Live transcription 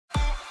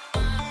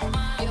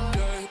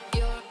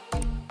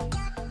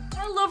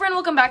friend,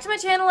 welcome back to my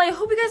channel. I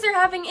hope you guys are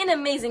having an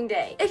amazing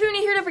day. If you're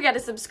new here, don't forget to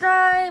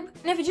subscribe.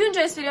 And if you do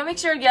enjoy this video, make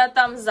sure to give it a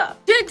thumbs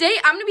up. Today,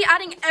 I'm gonna be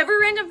adding every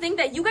random thing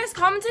that you guys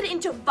commented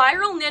into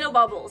viral nano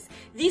bubbles.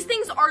 These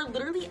things are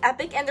literally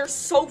epic and they're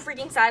so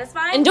freaking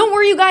satisfying. And don't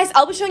worry, you guys,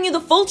 I'll be showing you the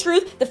full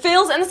truth, the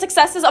fails, and the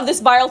successes of this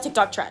viral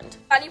TikTok trend.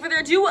 Without any further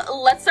ado,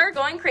 let's start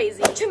going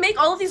crazy. To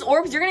make all of these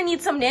orbs, you're gonna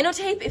need some nano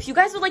tape. If you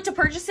guys would like to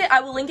purchase it, I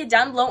will link it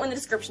down below in the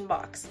description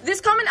box. This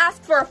comment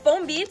asked for a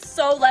foam bead,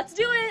 so let's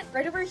do it.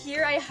 Right over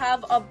here, I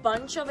have a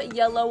bunch of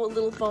yellow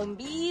little foam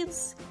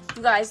beads.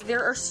 You guys,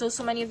 there are so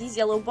many of these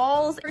yellow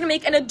balls. We're gonna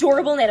make an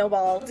adorable nano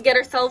ball. Let's get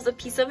ourselves a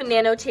piece of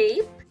nano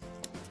tape.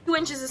 2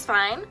 inches is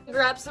fine.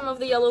 Grab some of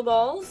the yellow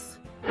balls.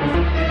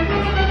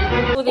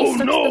 Oh, they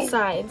stuck to the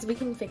sides. We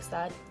can fix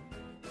that.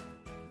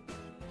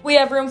 We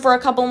have room for a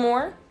couple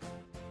more.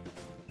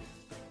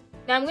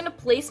 Now I'm gonna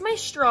place my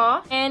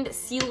straw and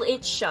seal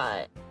it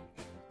shut.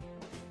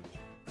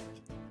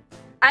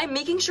 I'm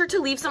making sure to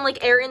leave some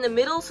air in the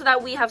middle so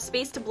that we have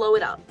space to blow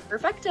it up.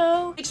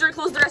 Perfecto. Make sure to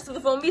close the rest of the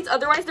foam beads,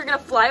 otherwise they're gonna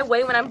fly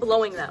away when I'm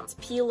blowing them. Let's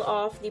peel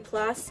off the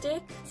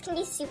plastic. This can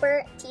be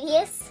super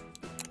tedious.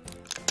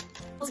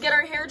 Let's get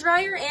our hair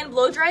dryer and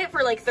blow dry it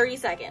for 30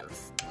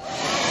 seconds.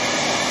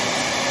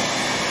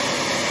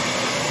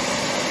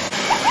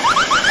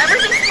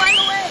 Everything's flying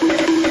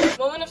away.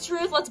 Moment of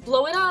truth, let's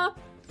blow it up.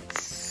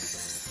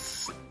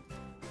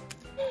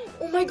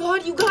 Oh my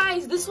god, you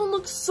guys, this one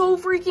looks so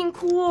freaking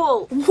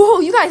cool. Whoa,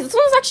 you guys, this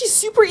one is actually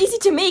super easy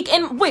to make.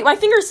 And wait, my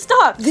finger's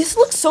stuck. This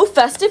looks so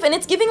festive and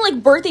it's giving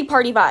birthday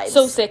party vibes.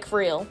 So sick, for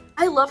real.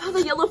 I love how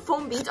the yellow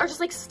foam beads are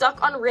just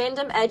stuck on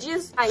random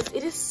edges. Guys,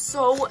 it is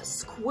so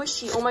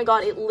squishy. Oh my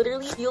god, it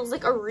literally feels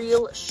like a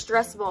real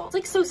stress ball.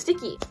 It's so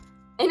sticky.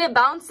 And it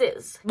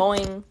bounces.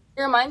 Boing.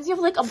 It reminds me of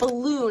a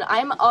balloon.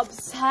 I'm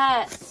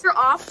obsessed. You're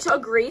off to a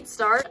great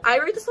start. I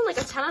rate this one a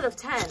 10 out of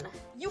 10.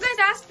 You guys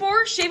asked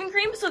for shaving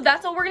cream, so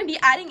that's all we're gonna be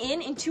adding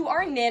into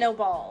our nano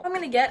ball. I'm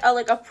gonna get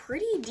a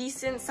pretty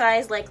decent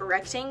size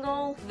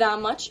rectangle. That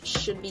much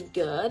should be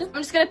good. I'm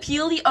just gonna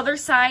peel the other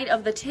side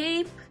of the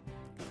tape.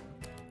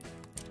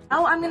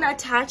 Now I'm gonna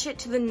attach it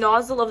to the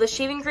nozzle of the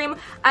shaving cream.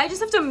 I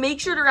just have to make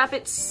sure to wrap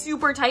it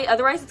super tight,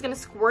 otherwise it's gonna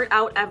squirt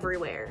out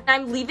everywhere. And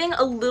I'm leaving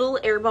a little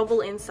air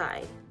bubble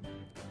inside.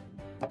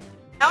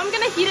 Now I'm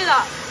gonna heat it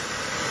up.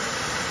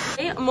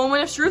 Okay, a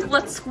moment of truth,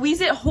 let's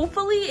squeeze it.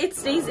 Hopefully it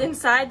stays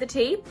inside the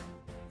tape.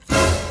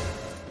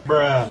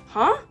 Bruh.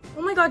 Huh?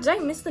 Oh my god, did I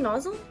miss the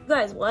nozzle? You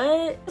guys,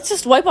 what? Let's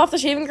just wipe off the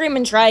shaving cream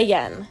and try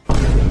again.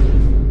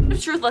 Moment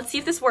of truth, let's see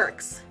if this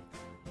works.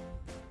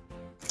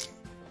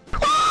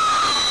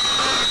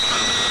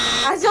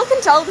 As y'all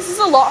can tell, this is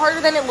a lot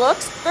harder than it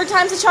looks. 3rd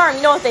time's a charm,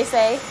 you know what they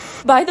say.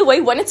 By the way,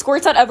 when it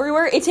squirts out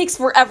everywhere, it takes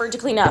forever to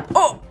clean up.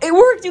 Oh, it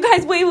worked, you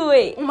guys,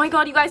 wait. Oh my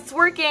god, you guys, it's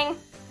working.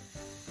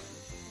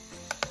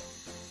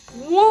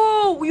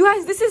 Whoa, you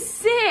guys, this is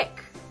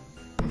sick.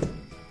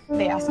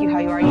 They ask you how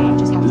you are, you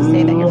just have to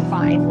say that you're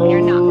fine. When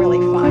you're not really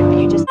fine, but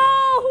you just...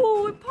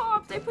 Oh, it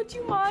popped, I put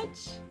too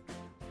much.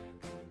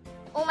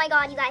 Oh my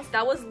god, you guys.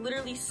 That was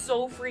literally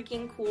so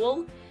freaking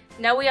cool.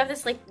 Now we have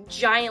this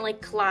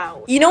giant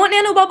cloud. You know what,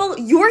 Nano Bubble?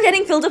 You are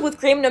getting filled up with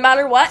cream no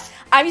matter what.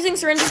 I'm using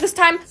syringes this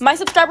time. My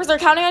subscribers are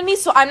counting on me,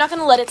 so I'm not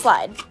gonna let it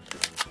slide.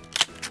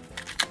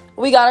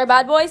 We got our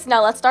bad boys.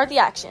 Now let's start the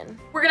action.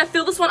 We're gonna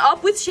fill this one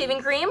up with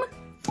shaving cream.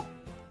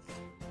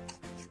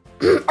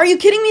 Are you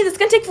kidding me? This is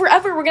gonna take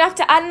forever. We're gonna have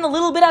to add in a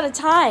little bit at a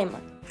time.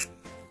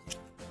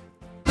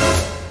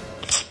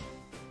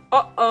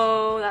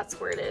 Uh-oh, that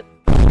squirted.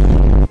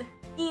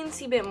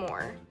 Teensy bit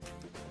more.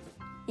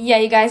 Yeah,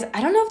 you guys, I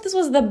don't know if this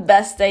was the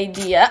best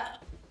idea.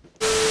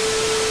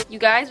 You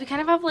guys, we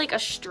kind of have a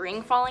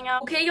string falling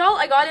out. Okay, y'all,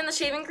 I got in the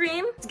shaving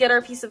cream. Let's get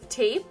our piece of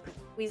tape.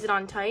 Squeeze it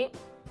on tight.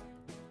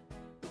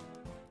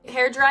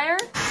 Hair dryer.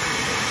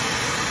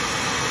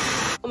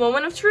 A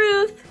moment of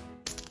truth.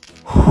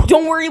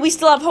 Don't worry, we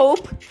still have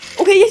hope.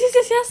 Okay,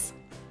 yes.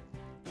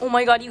 Oh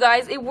my god, you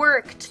guys, it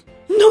worked.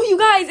 No, you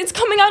guys, it's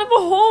coming out of a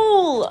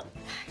hole.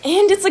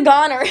 And it's a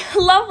goner.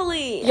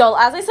 Lovely. Y'all,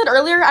 as I said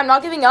earlier, I'm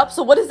not giving up.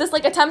 So what is this,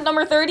 attempt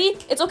number 30?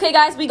 It's okay,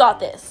 guys, we got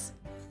this.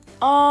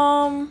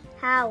 How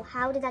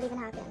did that even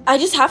happen? I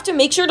just have to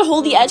make sure to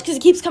hold the edge because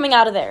it keeps coming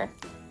out of there.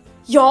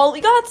 Y'all,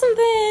 we got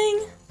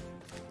something.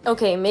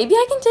 Okay, maybe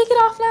I can take it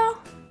off now.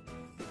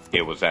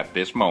 It was at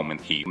this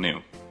moment he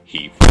knew.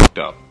 He fucked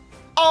up.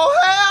 Oh,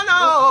 hell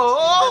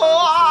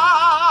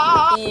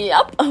no!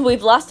 Yep,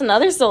 we've lost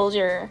another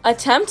soldier.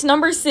 Attempt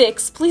number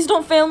 6. Please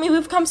don't fail me,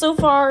 we've come so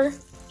far.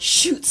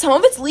 Shoot, some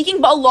of it's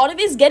leaking, but a lot of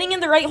it is getting in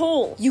the right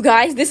hole. You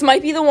guys, this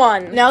might be the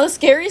one. Now the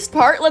scariest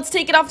part, let's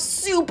take it off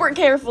super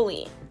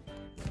carefully.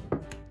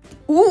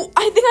 Ooh,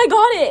 I think I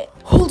got it.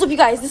 Hold up, you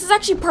guys, this is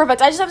actually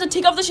perfect. I just have to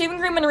take off the shaving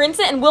cream and rinse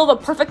it, and we'll have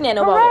a perfect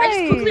nano ball. I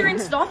just quickly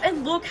rinsed it off,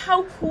 and look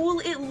how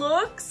cool it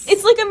looks.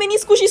 It's like a mini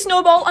squishy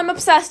snowball. I'm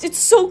obsessed. It's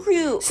so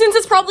cute. Since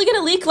it's probably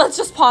gonna leak, let's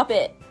just pop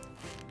it.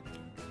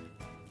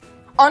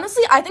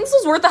 Honestly, I think this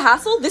was worth the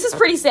hassle. This is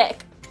pretty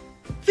sick.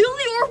 Fill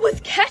the orb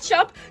with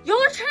ketchup? Y'all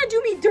are trying to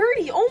do me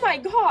dirty. Oh my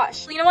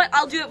gosh. You know what?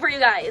 I'll do it for you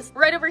guys.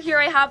 Right over here,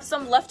 I have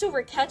some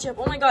leftover ketchup.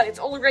 Oh my god, it's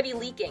already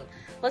leaking.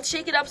 Let's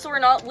shake it up so we're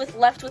not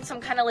left with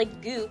some kind of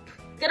like goop.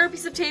 Get our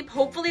piece of tape.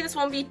 Hopefully this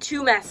won't be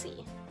too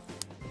messy.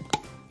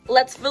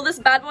 Let's fill this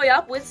bad boy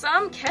up with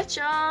some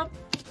ketchup.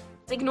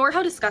 Ignore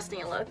how disgusting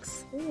it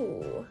looks.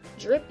 Ooh,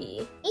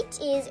 drippy. It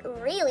is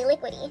really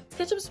liquidy. Is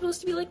ketchup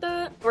supposed to be like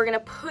that? We're gonna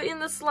put in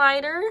the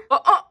slider.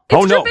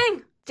 It's dripping!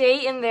 No.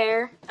 Stay in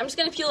there. I'm just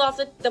gonna peel off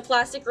the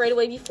plastic right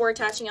away before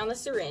attaching on the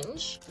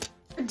syringe.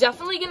 We're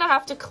definitely gonna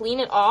have to clean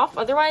it off,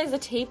 otherwise the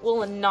tape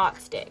will not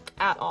stick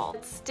at all.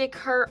 Let's stick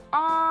her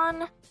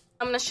on.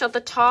 I'm gonna shut the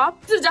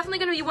top. This is definitely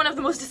gonna be one of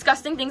the most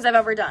disgusting things I've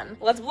ever done.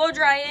 Let's blow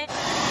dry it.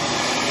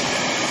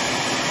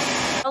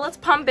 Now let's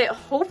pump it.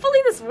 Hopefully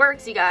this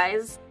works, you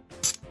guys.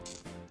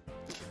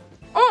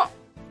 Oh,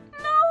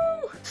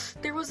 no!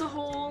 There was a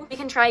hole. We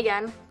can try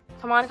again.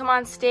 Come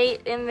on, stay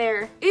in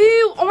there.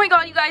 Ew, oh my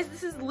god, you guys,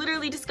 this is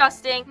literally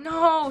disgusting.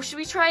 No, should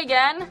we try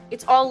again?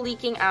 It's all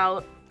leaking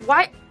out.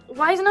 Why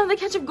isn't all the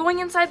ketchup going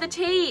inside the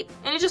tape?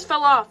 And it just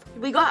fell off.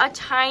 We got a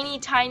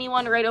tiny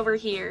one right over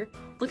here.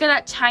 Look at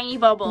that tiny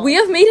bubble. We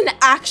have made an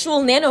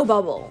actual nano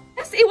bubble.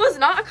 Yes, it was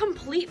not a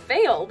complete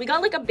fail. We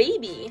got like a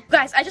baby.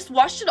 Guys, I just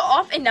washed it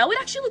off and now it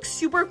actually looks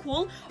super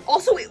cool.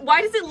 Also,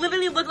 why does it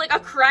literally look like a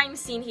crime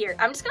scene here?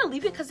 I'm just gonna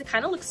leave it because it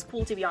kind of looks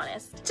cool, to be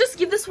honest. Just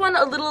give this one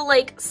a little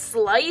like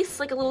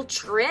slice, like a little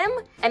trim.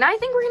 And I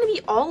think we're gonna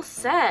be all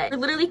set. We're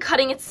literally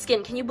cutting its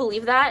skin. Can you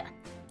believe that?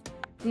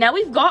 Now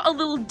we've got a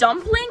little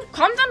dumpling.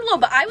 Comment down below,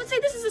 but I would say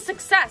this is a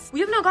success.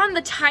 We have now gotten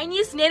the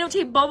tiniest nano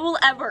tape bubble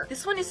ever.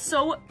 This one is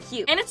so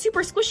cute and it's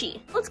super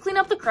squishy. Let's clean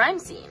up the crime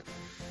scene.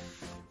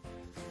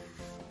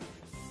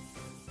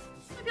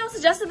 Y'all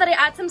suggested that I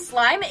add some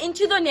slime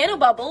into the nano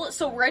bubble.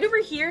 So right over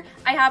here,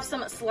 I have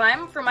some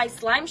slime from my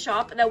slime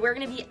shop that we're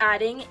gonna be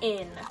adding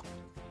in.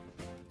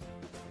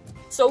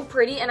 So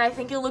pretty, and I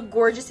think it'll look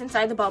gorgeous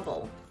inside the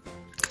bubble.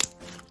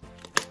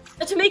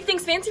 To make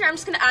things fancier, I'm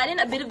just gonna add in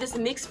a bit of this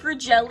mixed fruit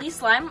jelly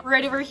slime.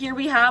 Right over here,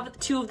 we have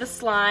 2 of the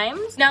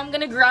slimes. Now I'm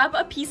gonna grab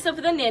a piece of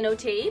the nano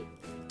tape.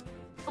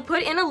 I'll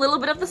put in a little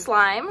bit of the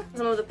slime,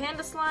 some of the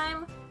panda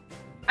slime.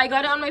 I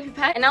got it on my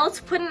pipette, and now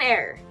let's put in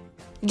air.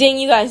 Dang,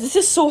 you guys, this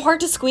is so hard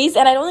to squeeze,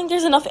 and I don't think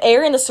there's enough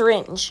air in the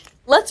syringe.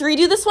 Let's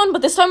redo this one,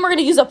 but this time we're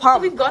gonna use a pump.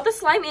 So we've got the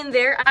slime in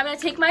there. I'm gonna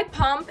take my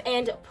pump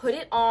and put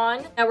it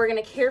on. Now we're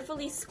gonna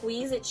carefully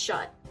squeeze it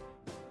shut.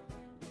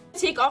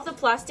 Take off the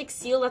plastic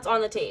seal that's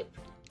on the tape.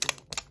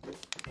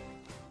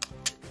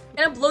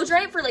 I'm gonna blow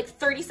dry it for like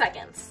 30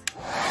 seconds.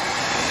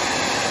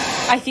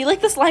 I feel like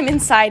the slime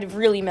inside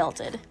really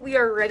melted. We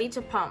are ready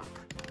to pump.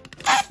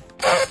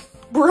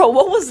 Bro,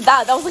 what was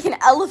that? That was like an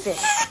elephant.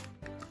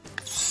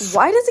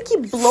 Why does it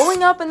keep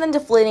blowing up and then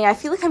deflating? I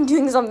feel like I'm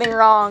doing something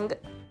wrong.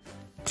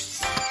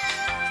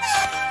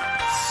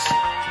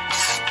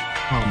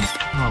 Oh my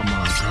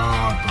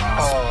god, bro.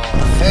 Oh,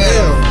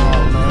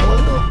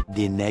 hell no.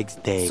 The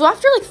next day. So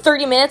after like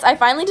 30 minutes, I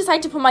finally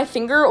decided to put my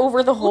finger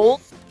over the hole.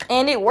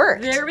 And it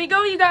worked. There we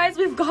go, you guys.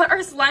 We've got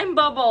our slime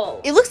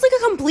bubble. It looks like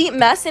a complete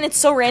mess and it's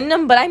so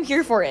random, but I'm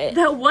here for it.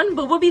 That one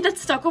bumblebee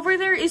that's stuck over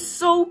there is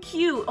so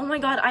cute. Oh my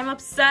god, I'm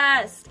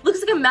obsessed.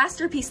 Looks like a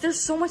masterpiece. There's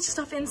so much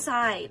stuff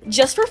inside.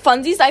 Just for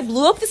funsies, I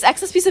blew up this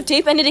excess piece of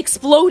tape and it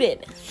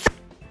exploded.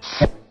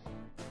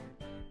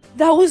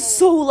 That was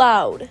so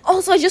loud.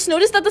 Also, I just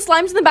noticed that the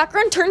slimes in the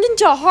background turned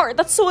into a heart.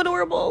 That's so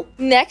adorable.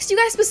 Next, you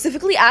guys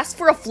specifically asked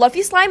for a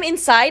fluffy slime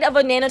inside of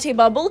a nano tape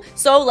bubble,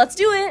 so let's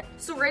do it.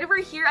 So right over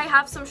here, I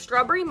have some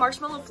strawberry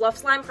marshmallow fluff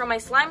slime from my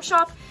slime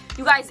shop.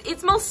 You guys, it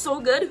smells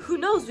so good. Who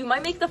knows? We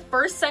might make the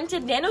first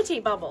scented nano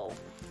tape bubble.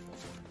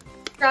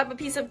 Grab a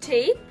piece of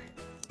tape.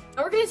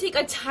 Now we're gonna take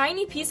a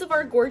tiny piece of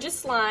our gorgeous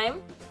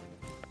slime,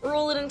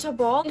 roll it into a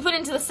ball, and put it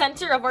into the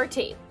center of our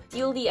tape.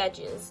 Seal the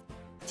edges.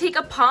 Take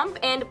a pump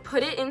and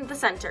put it in the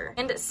center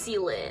and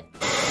seal it.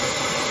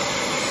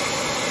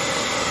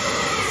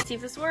 See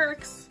if this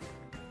works.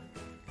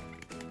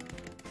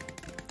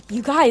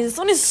 You guys, this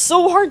one is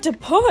so hard to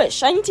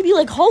push. I need to be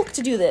like Hulk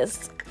to do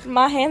this.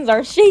 My hands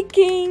are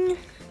shaking.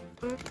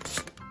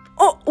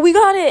 Oh, we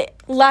got it.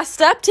 Last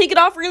step, take it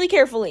off really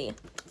carefully.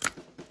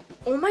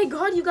 Oh my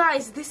god, you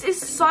guys, this is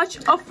such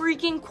a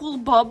freaking cool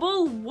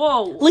bubble.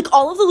 Whoa. Like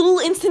all of the little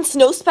instant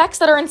snow specks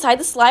that are inside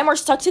the slime are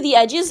stuck to the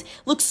edges.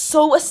 Looks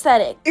so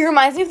aesthetic. It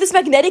reminds me of this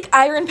magnetic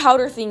iron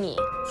powder thingy.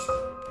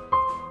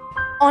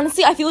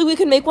 Honestly, I feel like we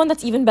could make one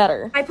that's even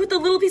better. I put the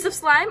little piece of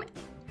slime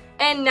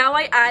and now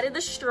I added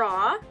the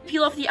straw.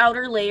 Peel off the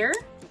outer layer.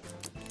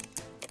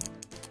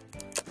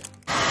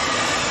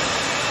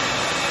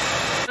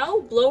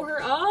 Now blow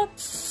her up.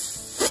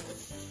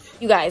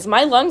 You guys,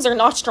 my lungs are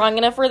not strong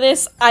enough for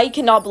this. I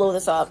cannot blow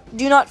this up.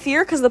 Do not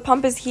fear, because the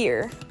pump is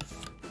here.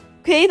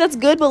 Okay, that's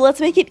good, but let's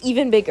make it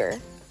even bigger.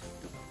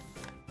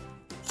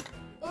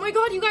 Oh my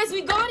god, you guys,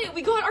 we got it.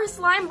 We got our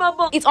slime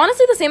bubble. It's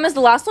honestly the same as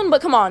the last one,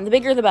 but come on, the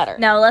bigger the better.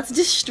 Now let's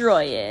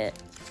destroy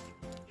it.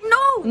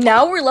 No!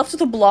 Now we're left with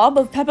a blob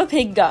of Peppa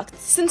Pig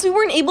ducts. Since we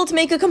weren't able to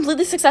make a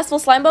completely successful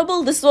slime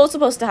bubble, this is what's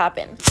supposed to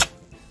happen.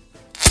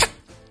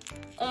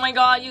 Oh my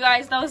god, you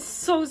guys, that was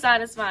so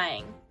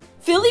satisfying.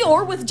 Fill the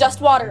orb with just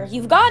water.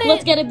 You've got it.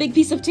 Let's get a big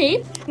piece of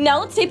tape.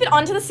 Now let's tape it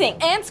onto the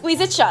sink and squeeze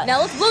it shut.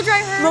 Now let's blow dry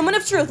her. Moment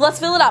of truth. Let's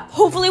fill it up.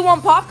 Hopefully it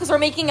won't pop because we're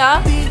making a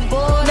big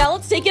boy. Now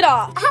let's take it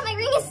off. Ah, my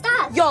ring is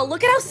stuck. Y'all,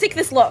 look at how sick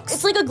this looks.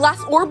 It's like a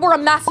glass orb or a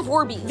massive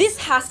Orby. This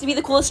has to be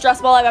the coolest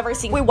stress ball I've ever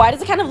seen. Wait, why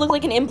does it kind of look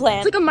like an implant?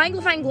 It's like a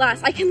magnifying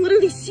glass. I can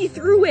literally see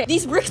through it.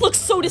 These bricks look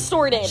so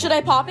distorted. Should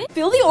I pop it?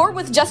 Fill the orb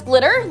with just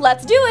glitter.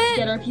 Let's do it.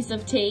 Get our piece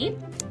of tape.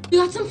 We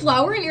got some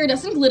flour and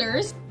iridescent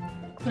glitters.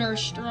 Put our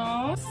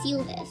straw.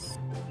 Seal this.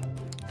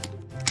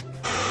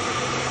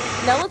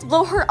 Now let's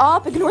blow her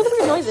up. Ignore the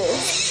weird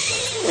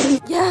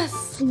noises.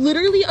 Yes,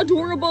 literally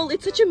adorable.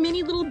 It's such a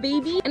mini little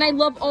baby, and I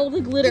love all the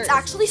glitter. It's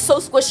actually so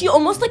squishy,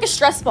 almost like a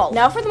stress ball.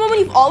 Now for the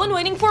moment you've all been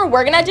waiting for,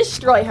 we're gonna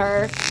destroy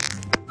her.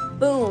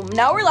 Boom.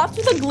 Now we're left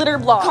with a glitter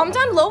block. Comment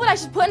down below what I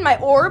should put in my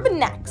orb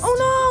next.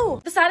 Oh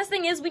no! The saddest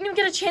thing is we didn't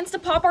even get a chance to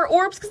pop our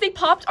orbs because they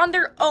popped on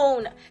their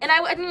own. And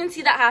I didn't even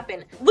see that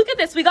happen. Look at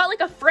this. We got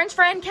like a French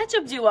fry and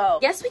ketchup duo.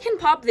 Yes, we can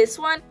pop this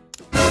one.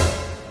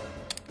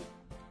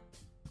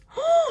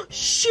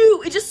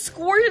 Shoot, it just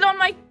squirted on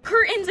my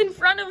curtains in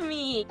front of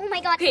me. Oh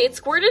my god. Okay, it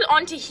squirted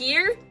onto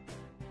here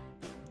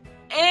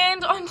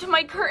and onto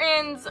my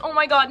curtains. Oh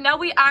my god, now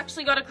we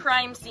actually got a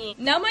crime scene.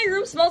 Now my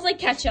room smells like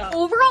ketchup.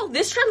 Overall,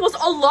 this trend was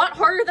a lot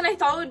harder than I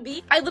thought it would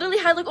be. I literally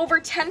had like over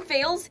 10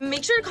 fails.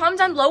 Make sure to comment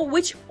down below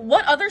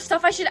what other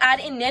stuff I should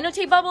add in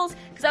nanotape bubbles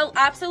because I will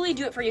absolutely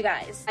do it for you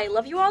guys. I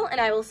love you all and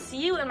I will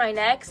see you in my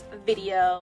next video.